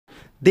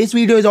This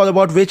video is all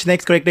about which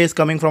next character is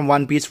coming from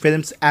One Piece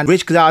films and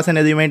which class and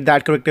element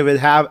that character will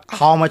have,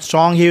 how much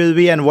strong he will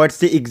be, and what's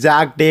the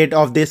exact date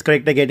of this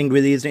character getting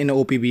released in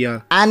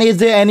OPBR. And is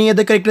there any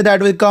other character that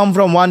will come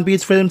from One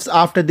Piece films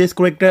after this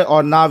character,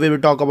 or now we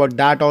will talk about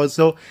that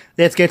also.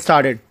 Let's get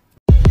started.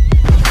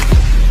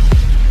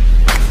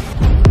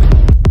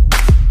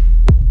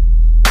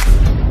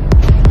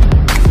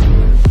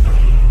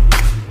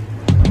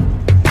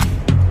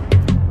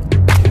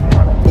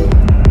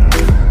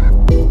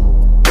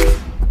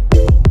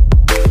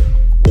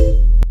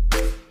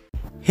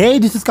 Hey,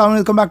 this is Karan.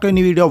 Welcome back to a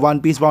new video of One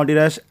Piece Bounty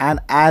Rush.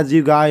 And as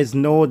you guys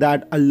know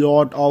that a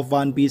lot of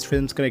One Piece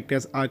films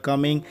characters are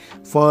coming.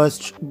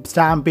 First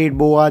Stampede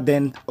Boa,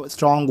 then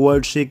Strong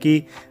World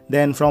Shiki,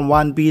 then from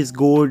One Piece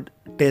Gold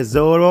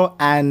Tesoro,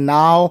 and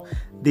now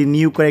the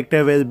new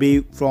character will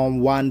be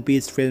from One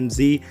Piece Film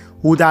Z.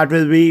 Who that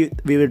will be,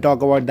 we will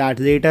talk about that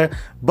later.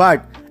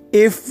 But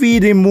if we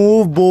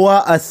remove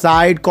Boa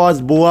aside, cause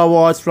Boa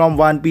was from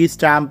One Piece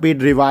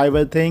Stampede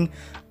revival thing,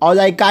 or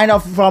like kind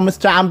of from a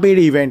Stampede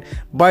event,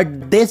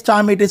 but this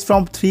time it is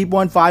from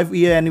 3.5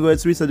 year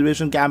anniversary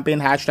celebration campaign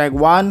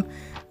 #1.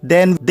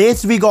 Then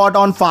this we got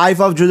on 5th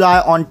of July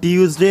on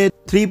Tuesday,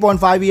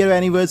 3.5 year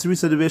anniversary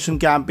celebration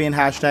campaign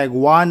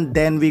 #1.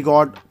 Then we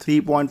got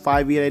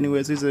 3.5 year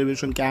anniversary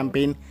celebration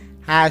campaign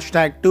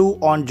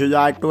 #2 on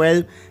July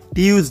 12th,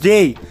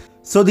 Tuesday.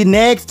 So the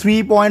next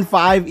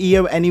 3.5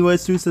 year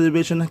anniversary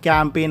celebration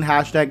campaign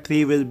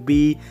 #3 will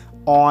be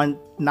on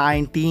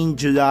 19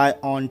 July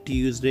on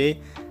Tuesday.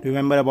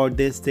 Remember about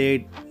this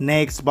date.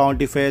 Next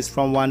Bounty Fest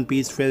from One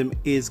Piece film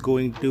is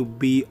going to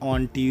be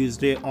on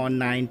Tuesday on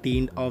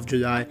 19th of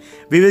July.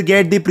 We will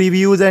get the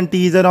previews and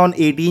teaser on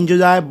 18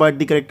 July, but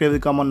the character will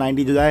come on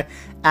 19 July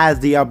as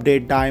the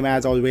update time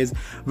as always.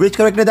 Which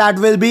character that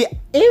will be?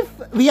 If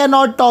we are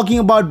not talking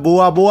about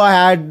Boa, Boa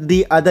had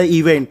the other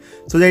event,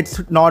 so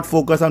let's not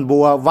focus on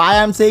Boa. Why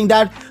I'm saying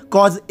that?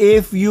 Cause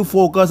if you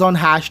focus on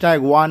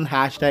 #1,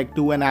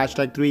 #2 and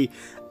 #3,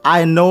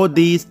 I know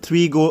these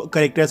three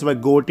characters were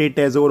goated.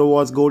 Tesoro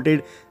was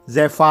goated.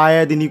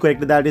 ZEPHYR, the new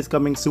character that is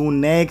coming soon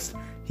next,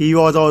 he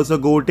was also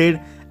goated.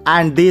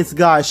 And this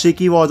guy,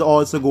 Shiki, was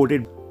also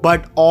goated.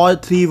 But all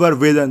three were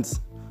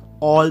villains.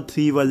 All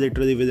three were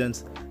literally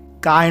villains.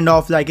 Kind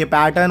of like a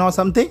pattern or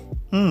something.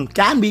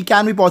 Can be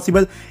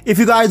possible. If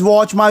you guys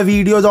watch my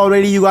videos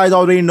already, you guys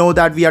already know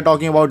that we are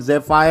talking about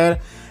ZEPHYR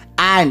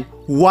and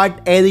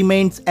what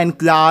elements and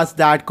class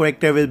that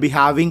character will be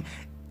having.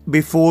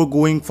 Before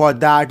going for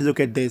that, look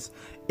at this.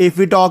 If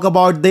we talk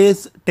about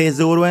this,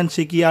 Tesoro and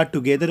Shiki are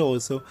together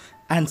also,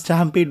 and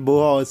Stampede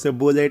Boa also.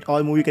 Bullet,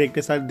 all movie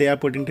characters they are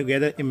putting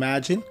together.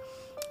 Imagine.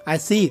 I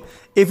see.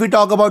 If we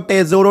talk about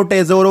Tesoro,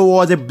 Tesoro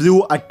was a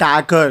blue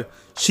attacker.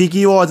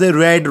 Shiki was a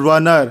red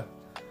runner.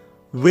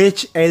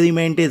 Which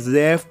element is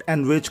left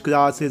and which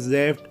class is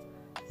left?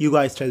 You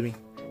guys tell me.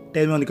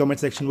 Tell me on the comment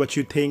section what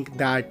you think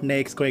that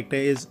next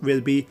character will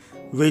be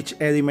which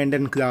element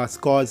and class.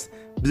 Cause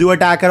blue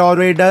attacker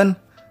already done.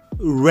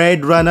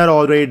 Red runner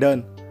already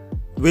done.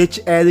 Which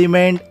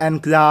element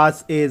and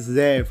class is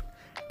left?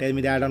 Tell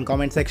me that on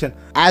comment section.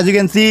 As you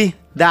can see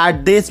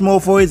that this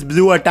mofo is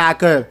blue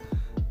attacker.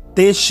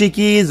 This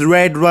Shiki is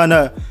red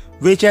runner.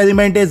 Which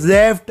element is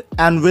left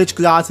and which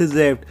class is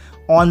left?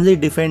 Only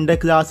defender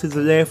class is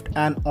left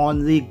and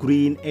only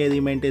green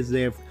element is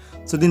left.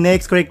 So the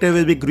next character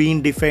will be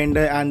green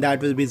defender, and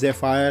that will be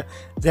ZEPHYR.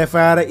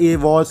 ZEPHYR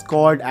was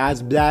called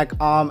as Black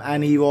Arm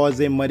and he was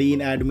a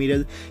marine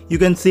admiral. You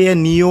can say a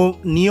neo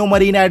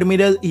marine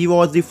admiral. He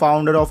was the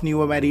founder of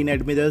Neo Marine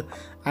Admiral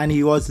and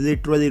he was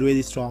literally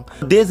really strong.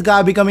 This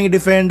guy becoming a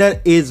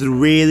defender is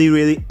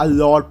really a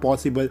lot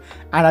possible,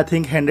 and I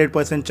think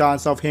 100%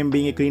 chance of him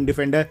being a green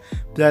defender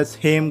plus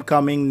him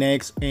coming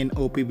next in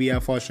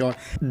OPBR for sure.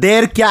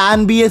 There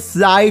can be a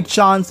slight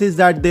chances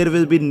that there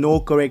will be no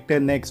character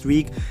next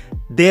week.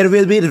 There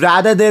will be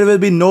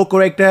no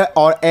character,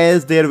 or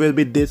else there will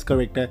be this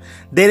character.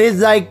 There is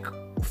like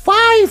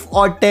 5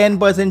 or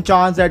 10%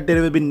 chance that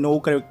there will be no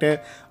character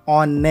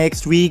on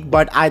next week,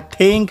 but I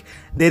think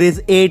there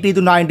is 80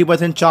 to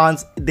 90%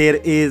 chance there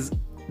is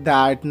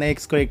that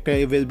next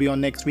character will be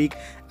on next week,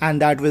 and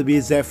that will be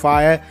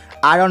ZEPHYR.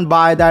 I don't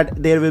buy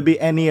that there will be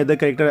any other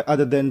character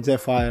other than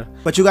ZEPHYR.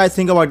 What you guys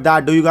think about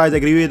that? Do you guys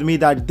agree with me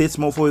that this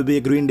mofo will be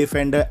a green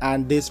defender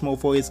and this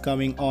mofo is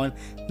coming on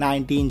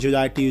 19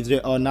 July Tuesday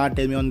or not?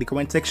 Tell me on the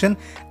comment section.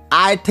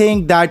 I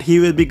think that he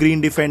will be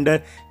green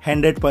defender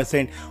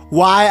 100%.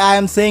 Why I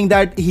am saying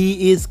that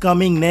he is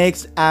coming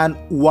next and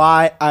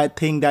why I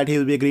think that he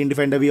will be a green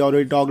defender, we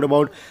already talked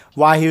about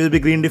why he will be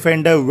green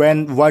defender,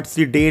 what's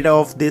the date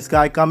of this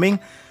guy coming,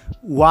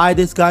 why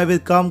this guy will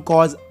come.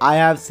 Cause I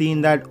have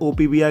seen that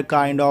OPBR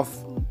kind of,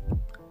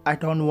 I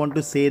don't want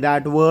to say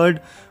that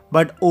word,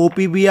 but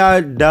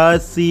OPBR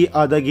does see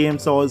other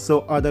games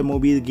also, other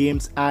mobile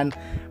games, and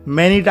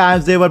many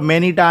times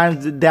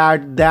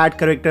that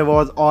character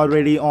was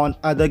already on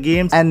other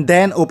games and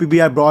then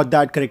OPBR brought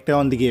that character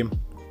on the game.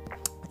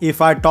 If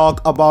I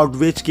talk about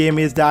which game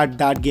is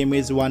that game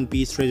is One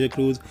Piece Treasure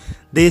Cruise.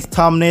 This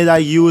thumbnail I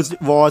used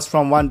was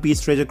from One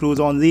Piece Treasure Cruise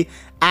only,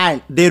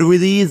 and they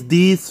released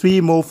these three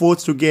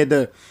morphos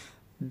together.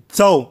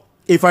 So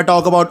if I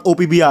talk about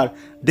OPBR,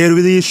 they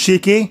released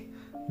Shiki,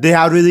 they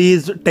have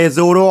released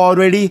Tesoro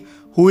already.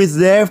 Who is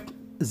left?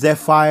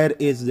 ZEPHYR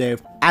is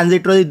left. And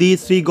literally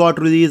these three got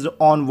released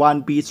on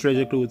One Piece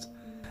Treasure Cruise.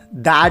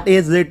 That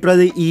is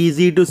literally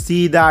easy to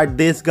see that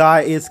this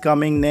guy is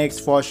coming next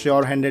for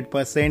sure,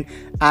 100%.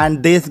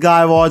 And this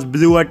guy was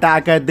Blue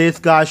Attacker, this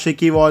guy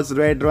Shiki was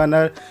Red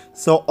Runner.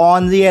 So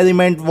only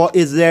element what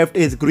is left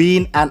is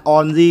green, and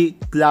only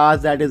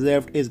class that is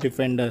left is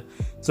Defender.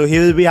 So he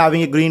will be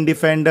having a green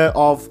Defender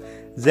of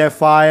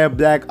ZEPHYR,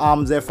 Black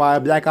Arm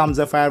ZEPHYR. Black Arm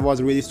ZEPHYR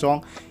was really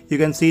strong. You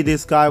can see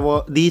this guy,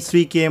 these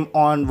three came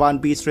on One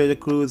Piece Treasure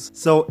Cruise.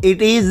 So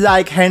it is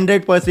like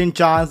 100%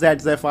 chance that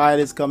ZEPHYR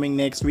is coming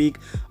next week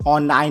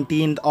on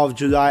 19th of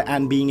July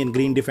and being in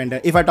Green Defender.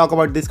 If I talk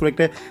about this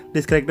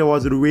character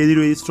was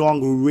really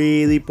strong,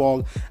 really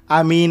pog.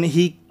 I mean,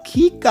 he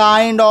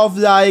kind of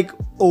like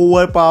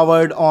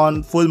overpowered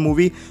on full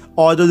movie,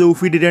 although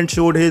Luffy didn't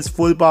show his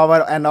full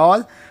power and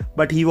all,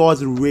 but he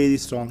was really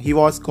strong. He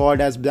was called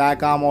as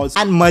Black Arm also.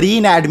 And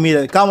Marine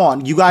Admiral, come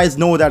on, you guys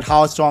know that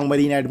how strong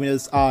Marine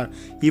Admirals are.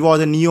 He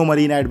was a Neo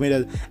Marine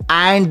Admiral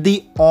and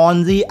the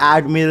only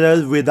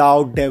Admiral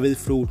without Devil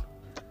Fruit.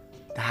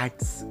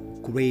 That's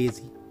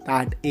crazy.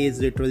 That is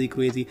literally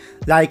crazy.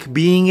 Like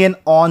being an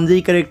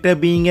only character,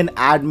 being an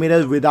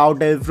Admiral without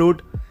Devil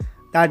Fruit,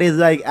 that is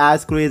like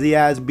as crazy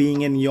as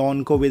being in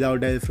Yonko without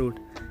Devil Fruit.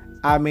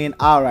 I mean,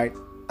 alright.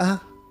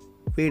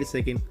 Wait a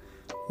second.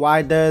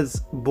 Why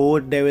does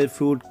both Devil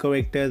Fruit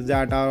characters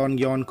that are on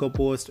Yonko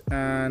post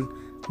and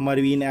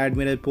Marine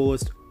Admiral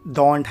post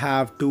don't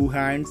have two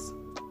hands?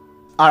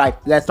 Alright,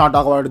 let's not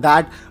talk about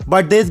that.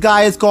 But this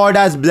guy is called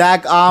as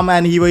Black Arm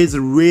and he was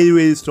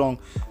really strong.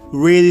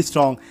 Really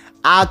strong.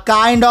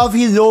 Kind of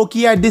he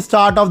low-key at the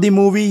start of the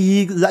movie,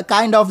 he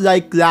kind of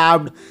like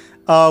grabbed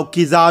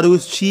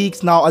Kizaru's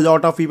cheeks. Now a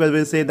lot of people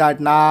will say that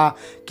nah,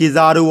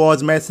 Kizaru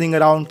was messing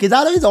around.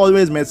 Kizaru is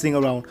always messing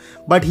around,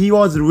 but he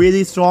was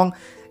really strong.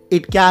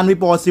 It can be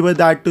possible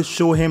that to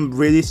show him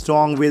really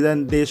strong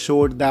villain, they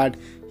showed that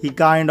he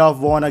kind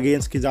of won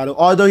against Kizaru.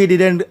 Although he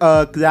didn't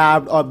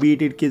grab or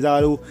beat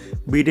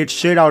it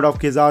shit out of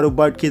Kizaru,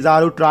 but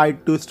Kizaru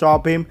tried to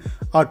stop him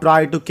or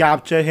tried to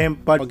capture him,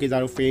 but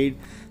Kizaru failed.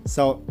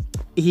 So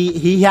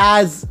he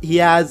has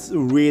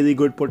really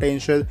good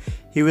potential.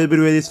 He will be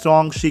really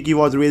strong. Shiki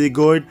was really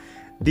good.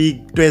 The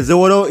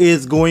Tesoro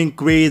is going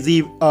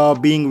crazy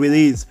being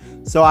released.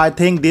 So I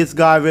think this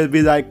guy will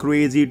be like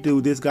crazy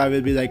too. This guy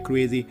will be like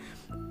crazy.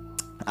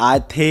 I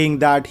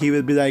think that he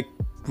will be like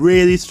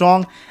really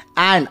strong.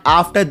 And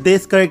after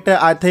this character,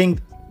 I think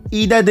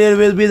either there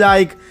will be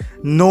like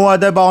no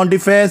other bounty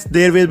fest,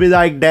 there will be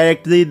like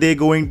directly they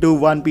going to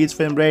One Piece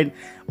Film Red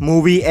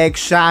movie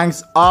X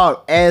Shanks,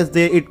 or as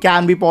it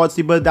can be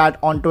possible that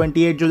on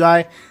 28th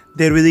July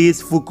they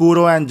release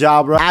Fukuro and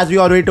Jabra. As we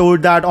already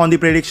told that on the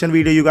prediction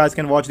video, you guys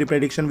can watch the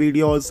prediction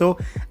video also.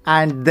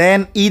 And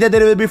then either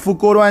there will be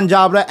Fukuro and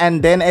Jabra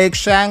and then X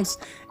Shanks,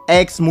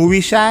 X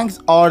movie Shanks,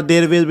 or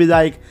there will be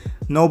like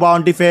no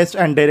bounty fest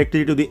and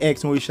directly to the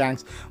X movie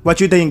Shanks.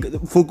 What you think?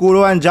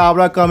 Fukuro and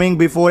Jabra coming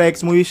before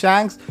X movie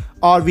Shanks,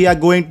 or we are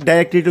going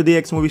directly to the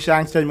X movie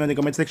Shanks? Tell me in the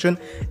comment section.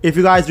 If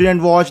you guys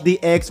didn't watch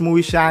the X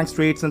movie Shanks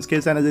traits and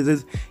skills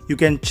analysis, you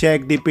can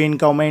check the pinned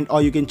comment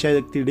or you can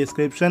check the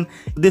description.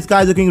 This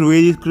guy is looking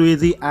really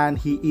crazy and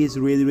he is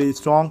really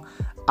strong.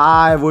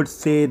 I would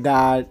say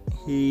that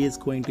he is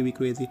going to be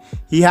crazy.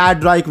 He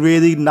had like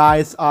really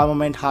nice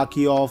armament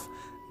haki of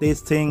this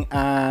thing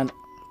and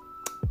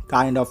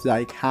kind of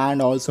like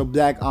hand also.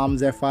 Black Arm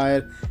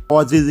ZEPHYR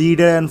was the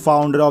leader and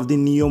founder of the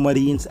Neo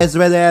Marines, as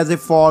well as a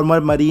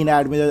former Marine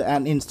Admiral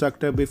and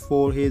instructor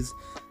before his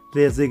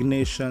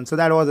resignation. So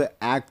that was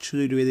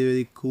actually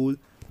really cool.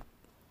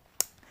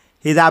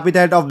 His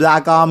epithet of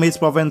Black Arm is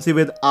proficiency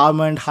with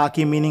armor and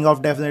haki, meaning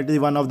of definitely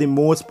one of the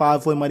most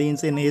powerful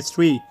Marines in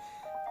history.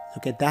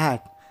 Look at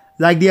that.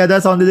 Like the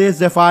others on the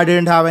list, ZEPHYR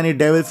didn't have any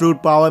Devil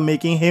Fruit power,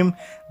 making him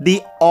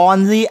the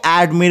only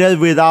Admiral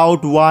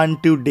without one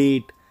to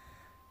date.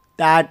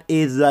 That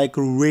is like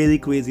really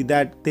crazy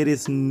that there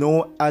is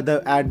no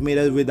other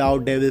Admiral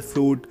without Devil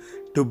Fruit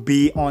to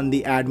be on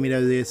the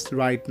Admiral list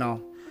right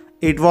now.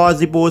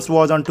 The post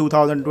was on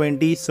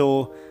 2020,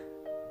 so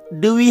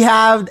do we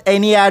have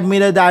any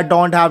Admiral that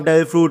don't have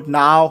Devil Fruit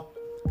now?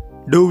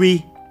 Do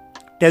we?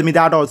 Tell me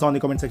that also on the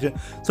comment section.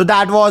 So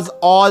that was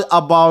all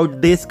about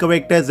this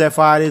character.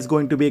 ZEPHYR is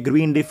going to be a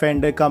Green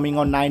Defender coming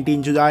on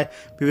 19 July.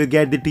 We will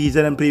get the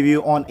teaser and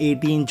preview on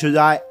 18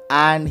 July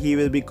and he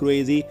will be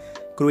crazy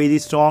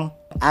strong.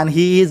 And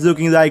he is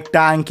looking like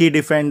tanky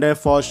defender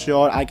for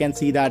sure. I can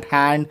see that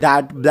hand,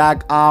 that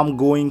Black Arm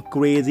going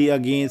crazy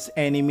against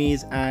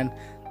enemies, and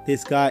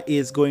this guy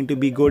is going to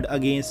be good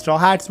against Straw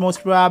Hats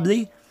most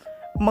probably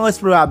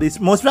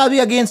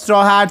against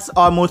Straw Hats,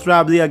 or most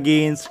probably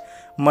against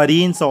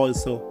Marines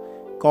also,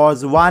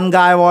 cause one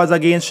guy was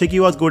against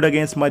Shiki was good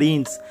against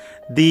Marines,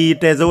 the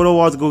Tesoro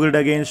was good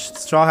against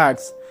Straw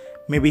Hats.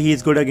 Maybe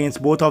he's good against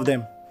both of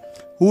them.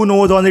 Who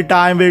knows, only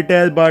time will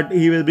tell, but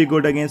he will be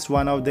good against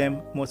one of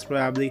them most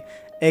probably.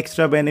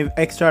 extra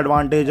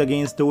advantage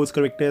against those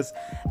characters.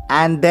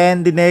 And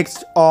then the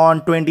next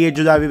on 28th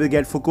July we will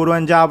get Fukuro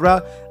and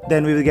Jabra.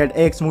 Then we will get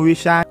X movie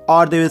Shanks,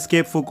 or they will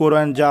skip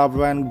Fukuro and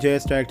Jabra and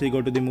just directly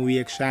go to the movie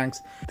X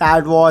Shanks.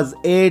 That was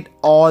it,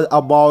 all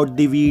about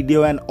the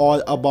video and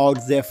all about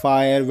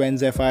ZEPHYR, when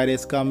ZEPHYR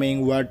is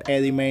coming, what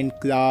element,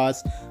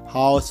 class,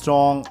 how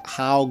strong,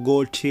 how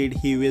good shit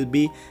he will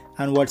be,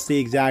 and what's the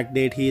exact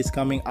date he is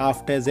coming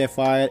after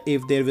ZEPHYR.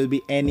 If there will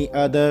be any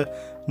other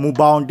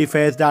bounty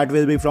face that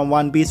will be from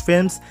One Piece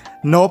films.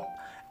 Nope.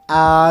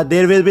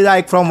 There will be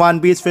like from One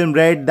Piece film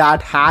Red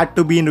that had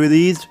to be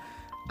released.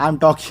 I'm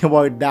talking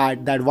about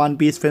that One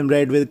Piece film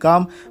Red will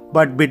come,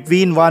 but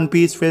between One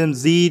Piece film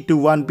Z to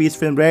One Piece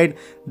film Red,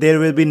 there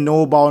will be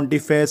no bounty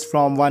face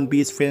from One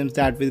Piece films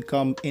that will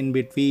come in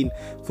between.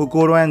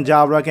 Fukuro and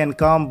Jabra can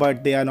come,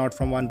 but they are not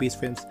from One Piece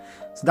films.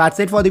 So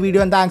that's it for the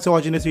video, and thanks for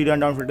watching this video,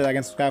 and don't forget to like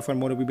and subscribe for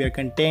more OPBR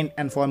content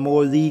and for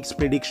more leaks,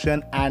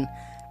 prediction and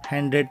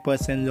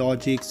 100%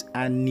 logics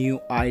and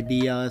new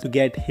ideas to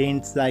get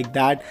hints like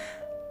that.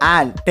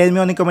 And tell me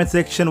on the comment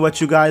section what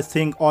you guys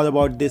think all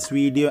about this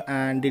video,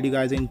 and did you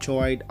guys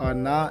enjoy it or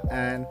not.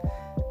 And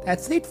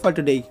that's it for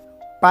today.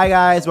 Bye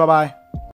guys, bye bye.